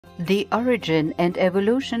The Origin and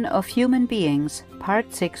Evolution of Human Beings,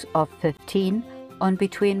 Part 6 of 15, on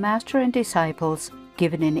Between Master and Disciples,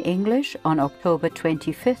 given in English on October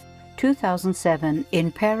 25, 2007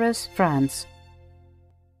 in Paris, France.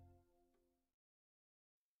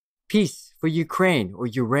 Peace for Ukraine or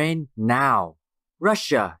Ukraine now.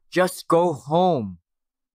 Russia, just go home.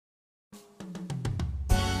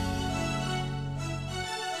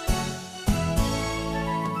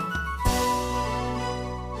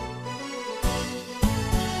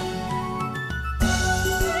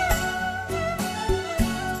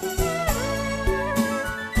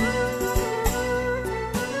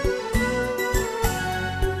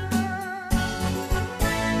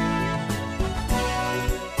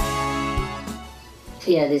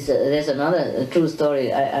 Yeah, there's another true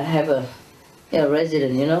story. I have a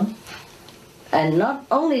resident, and not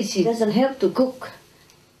only she doesn't help to cook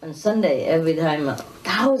on Sunday every time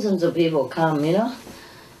thousands of people come,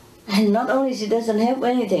 and not only she doesn't help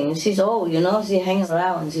anything, she's old, she hangs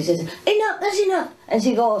around and she says, enough, that's enough, and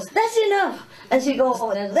she goes, that's enough, and she goes,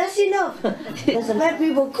 that's enough. She doesn't let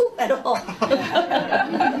people cook at all.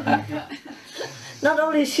 Not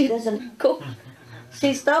only she doesn't cook,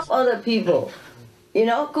 she stops other people,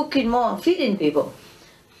 cooking more, feeding people.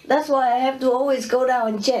 That's why I have to always go down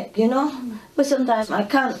and check, But sometimes I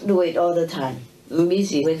can't do it all the time. I'm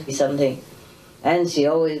busy with something. And she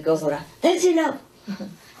always goes around, that's enough.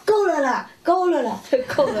 Go la, go la,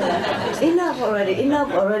 go la. Enough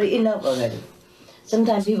already.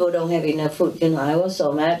 Sometimes people don't have enough food, I was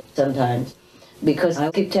so mad sometimes because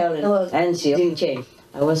I keep telling her and she didn't change.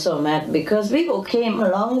 I was so mad because people came a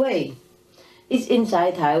long way. It's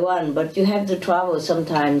inside Taiwan, but you have to travel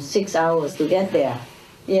sometimes 6 hours to get there.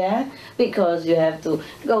 Yeah, because you have to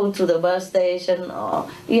go to the bus station or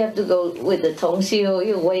you have to go with the tongxiu,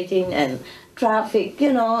 you're waiting and traffic,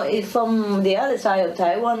 if from the other side of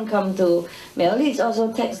Taiwan come to Miaoli, it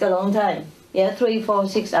also takes a long time. Yeah, 3, 4,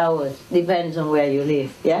 6 hours, depends on where you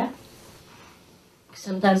live, yeah?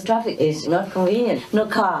 Sometimes traffic is not convenient. No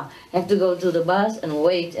car. Have to go to the bus and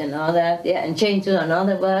wait and all that. Yeah, and change to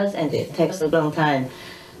another bus, and it takes a long time.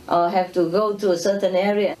 Or have to go to a certain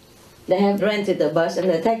area. They have rented the bus and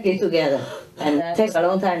they take it together. And it takes a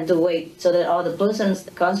long time to wait so that all the persons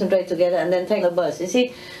concentrate together and then take the bus. You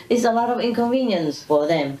see, it's a lot of inconvenience for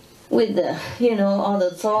them. With the, all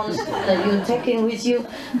the thorns that you're taking with you,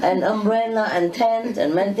 and umbrella and tent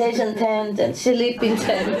and meditation tent and sleeping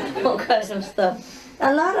tent, all kinds of stuff.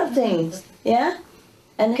 A lot of things, yeah?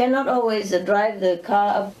 And cannot always drive the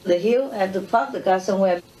car up the hill, have to park the car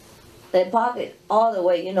somewhere. They park it all the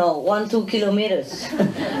way, 1-2 kilometers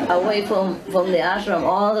away from the ashram,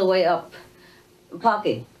 all the way up.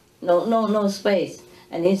 Parking, no space.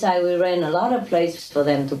 And inside we ran a lot of place for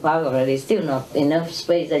them to park already. Still not enough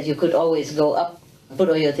space that you could always go up, put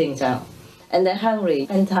all your things out. And they're hungry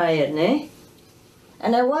and tired, eh?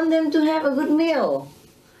 And I want them to have a good meal.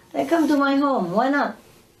 They come to my home, why not?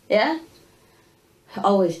 Yeah?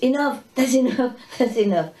 Always, enough, that's enough, that's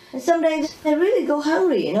enough. And some days they really go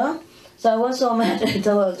hungry, So I was so mad, I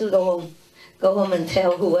told her to go home and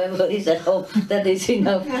tell whoever is at home that it's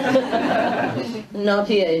enough. Not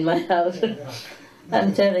here in my house.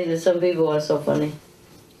 I'm telling you, some people are so funny.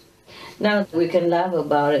 Now we can laugh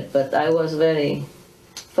about it, but I was very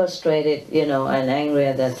frustrated, and angry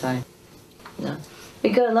at that time.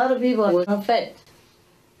 Because a lot of people were not fed.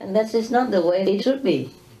 And that is not the way it should be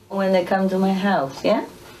when they come to my house, yeah?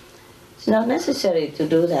 It's not necessary to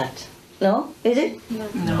do that. No? Is it?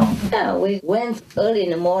 No. Yeah, we went early in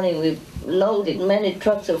the morning, we loaded many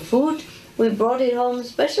trucks of food. We brought it home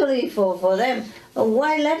especially for them.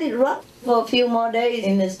 Why let it rot for a few more days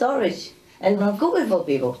in the storage and not cook it for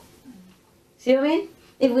people? See what I mean?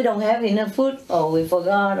 If we don't have enough food, or we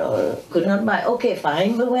forgot, or could not buy, okay,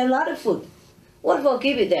 fine, but we have a lot of food. What for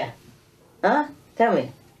keep it there? Huh? Tell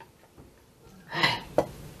me.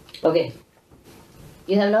 Okay.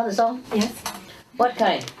 You have another song? Yes. What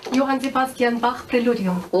kind? Johann Sebastian Bach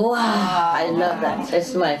Preludium. Wow, I love that.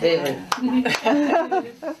 That's my favorite.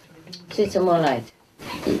 Switch some more light.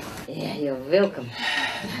 Yeah, you're welcome.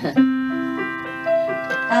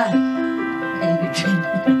 In between.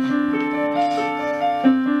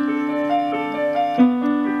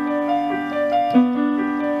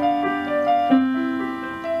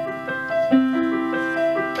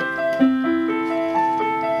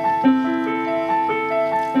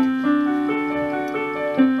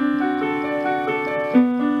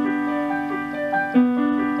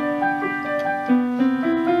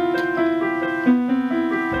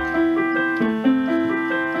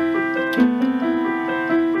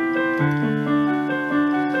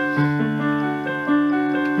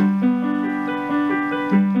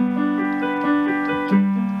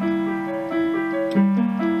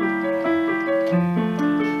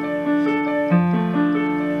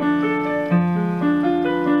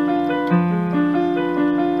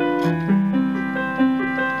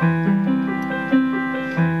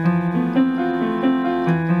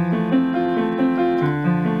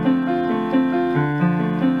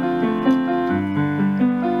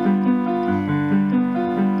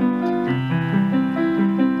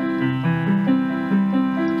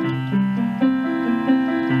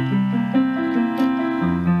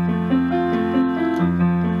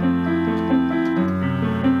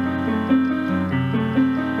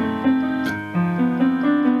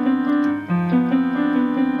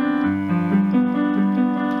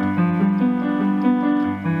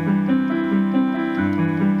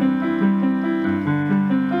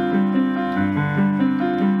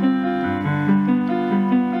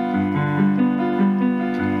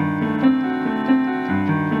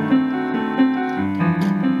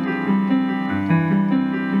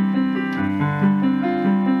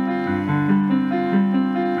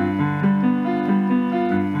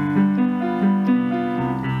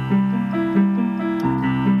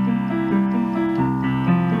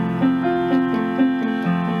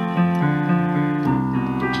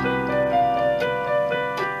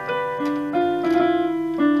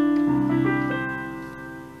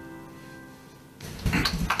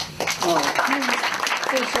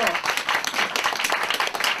 too short.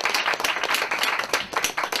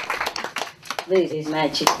 This is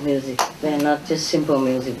magic music. They're not just simple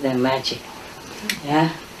music, they're magic.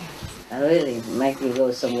 Yeah? Really make you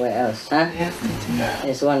go somewhere else, huh? Yes.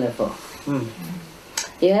 It's wonderful.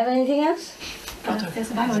 You have anything else?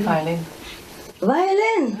 There's a violin.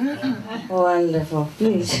 Violin? Wonderful.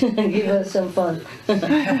 Please, give us some fun.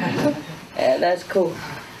 Yeah, that's cool.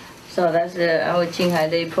 So that's our Qinghai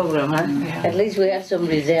Day program, huh? Yeah. At least we have some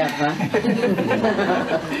reserve, huh?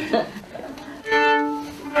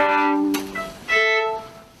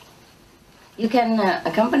 You can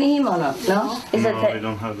accompany him or not? No? Is No, it we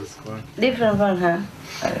don't have the score. different one, huh?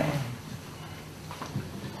 Okay.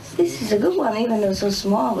 This is a good one, even though it's so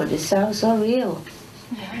small, but it sounds so real.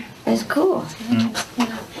 It's cool.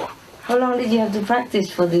 How long did you have to practice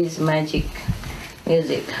for this magic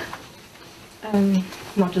music?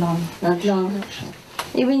 Not long. Not long.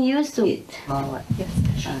 You've been used to it? Or what? Yes.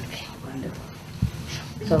 Okay, wonderful.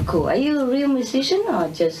 So cool. Are you a real musician or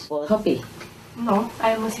just for hobby? No,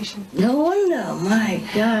 I'm a musician. No wonder, my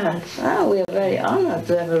God. Ah, we are very honored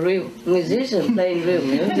to have a real musician playing real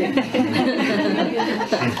music.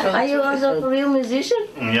 Are you also a real musician?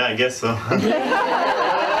 Yeah, I guess so. I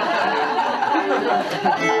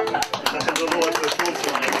don't know what the rules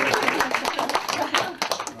are.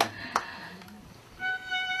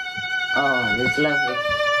 Oh, that's lovely.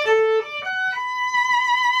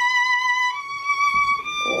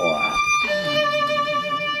 Wow.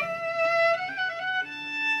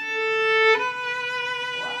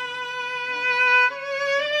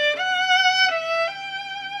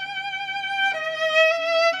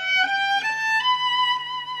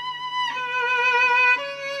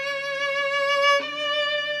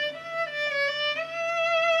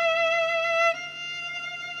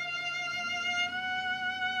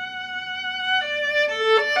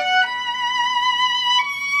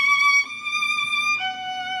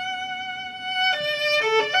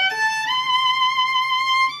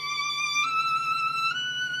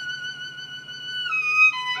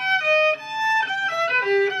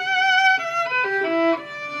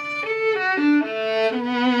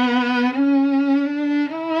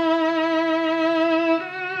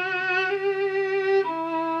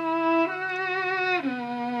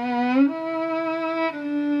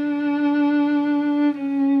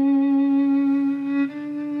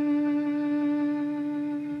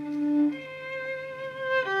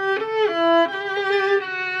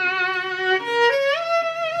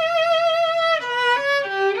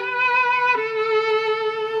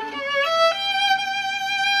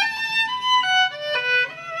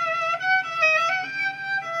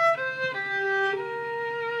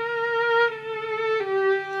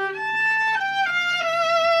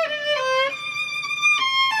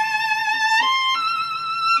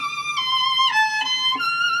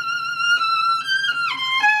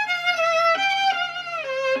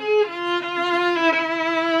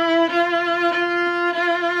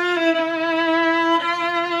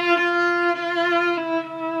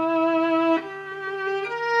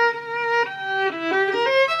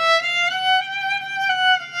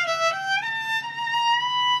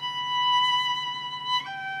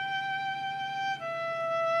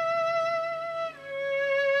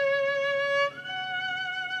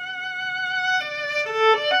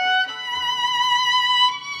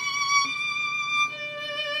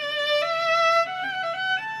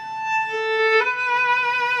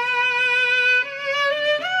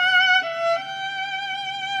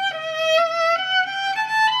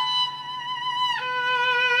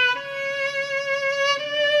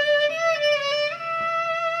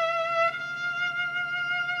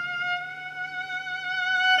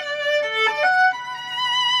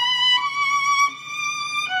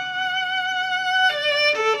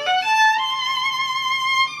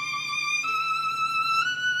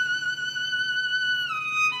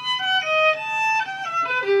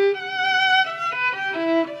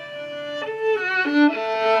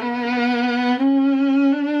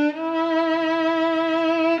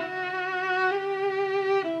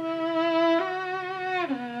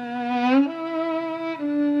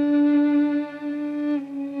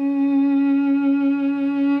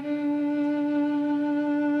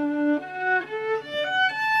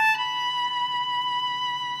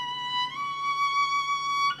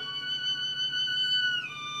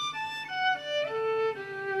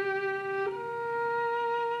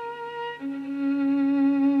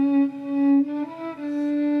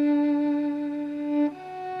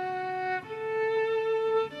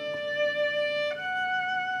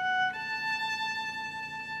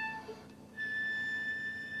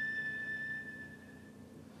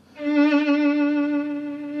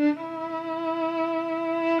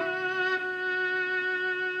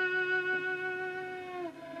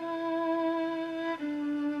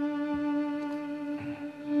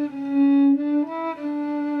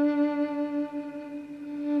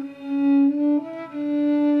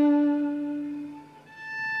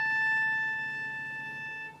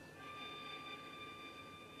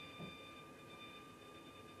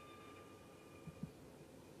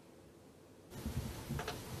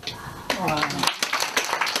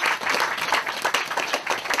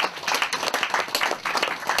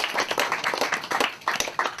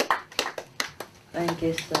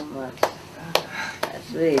 Thank you so much.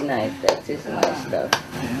 That's really nice. That is my stuff.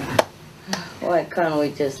 Why can't we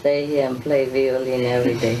just stay here and play violin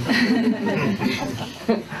every day?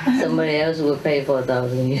 Somebody else will pay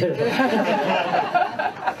 4,000 euros.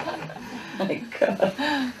 My God.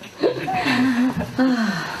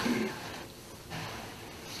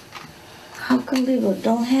 How come people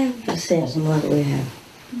don't have the sense of what we have?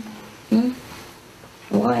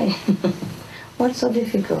 Why? What's so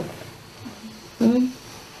difficult?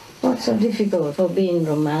 What's so difficult for being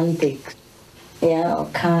romantic? Yeah, or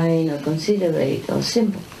kind, or considerate, or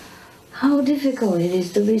simple. How difficult it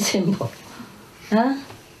is to be simple. Huh?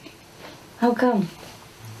 How come?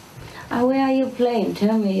 Where are you playing?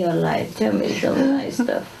 Tell me your life. Tell me some nice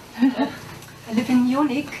stuff. I live in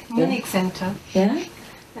Munich Center. Yeah?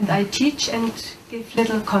 And I teach and give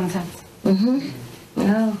little concerts.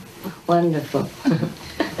 Oh, wonderful.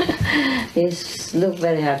 You look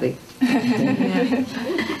very happy.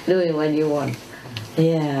 Doing what you want.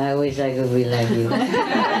 Yeah, I wish I could be like you.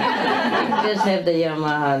 Just have the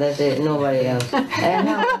Yamaha, that's it, nobody else. I'm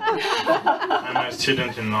a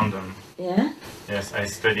student in London. Yeah? Yes, I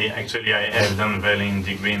study. Actually, I have done violin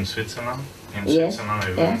degree in Switzerland. Yes.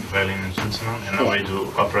 I've done violin in Switzerland, and now I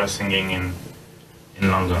do opera singing in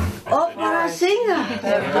London. Opera singer!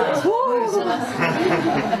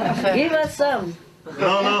 Give us some.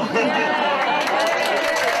 No.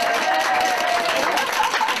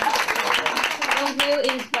 Don't you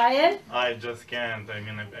inspired? I just can't. I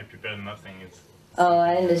mean, I prepared nothing. It's. Oh,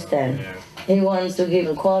 I understand. Yeah. He wants to give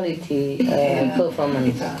a quality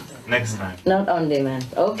performance. Next time. Not on demand.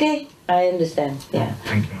 Okay, I understand. Yeah.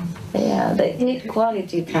 Thank you. Yeah, they need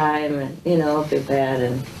quality time and, prepared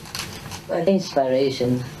and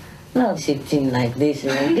inspiration. Not sitting like this,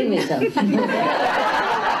 give me some.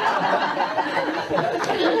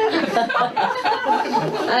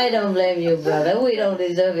 I don't blame you, brother. We don't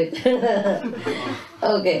deserve it.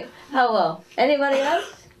 Okay, how about anybody else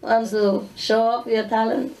wants to show off your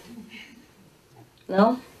talent?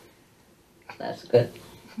 No? That's good.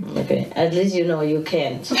 Okay, at least you know you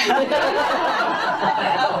can't.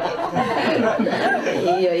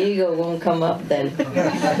 Your ego won't come up then.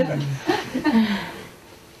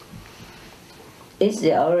 Is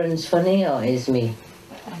the orange funny or is me?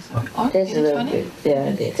 Tastes a little bit. Yeah,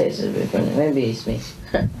 it tastes a bit funny. Maybe it's me.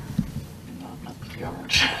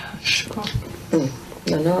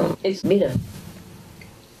 No, it's bitter.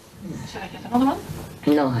 Shall I get another one?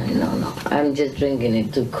 No, honey, no. I'm just drinking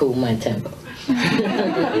it to cool my temper.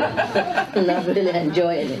 Not really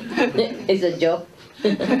enjoying it. It's a job.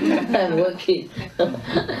 I'm working.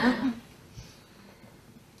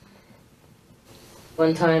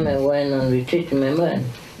 One time I went on retreat, remember, and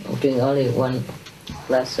I drink only 1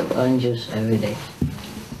 glass of orange juice every day.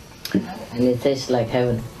 And it tastes like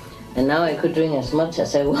heaven. And now I could drink as much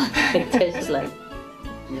as I want. It tastes like,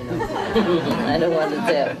 I don't want to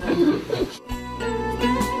tell.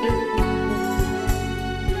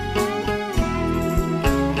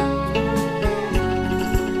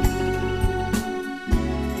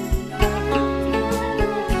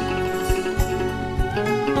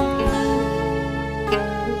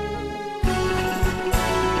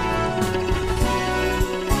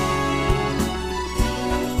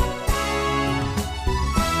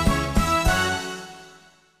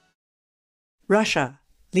 Russia,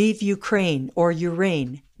 leave Ukraine or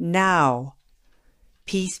Ukraine now.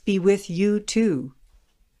 Peace be with you too.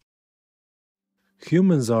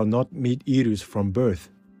 Humans are not meat eaters from birth,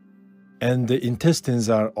 and the intestines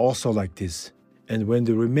are also like this. And when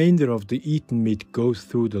the remainder of the eaten meat goes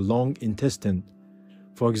through the long intestine,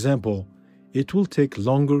 for example, it will take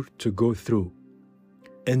longer to go through.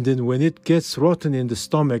 And then when it gets rotten in the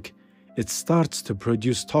stomach, it starts to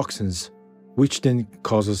produce toxins, which then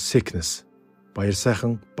causes sickness.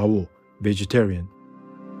 Bağırsakın bağı, vegetarian.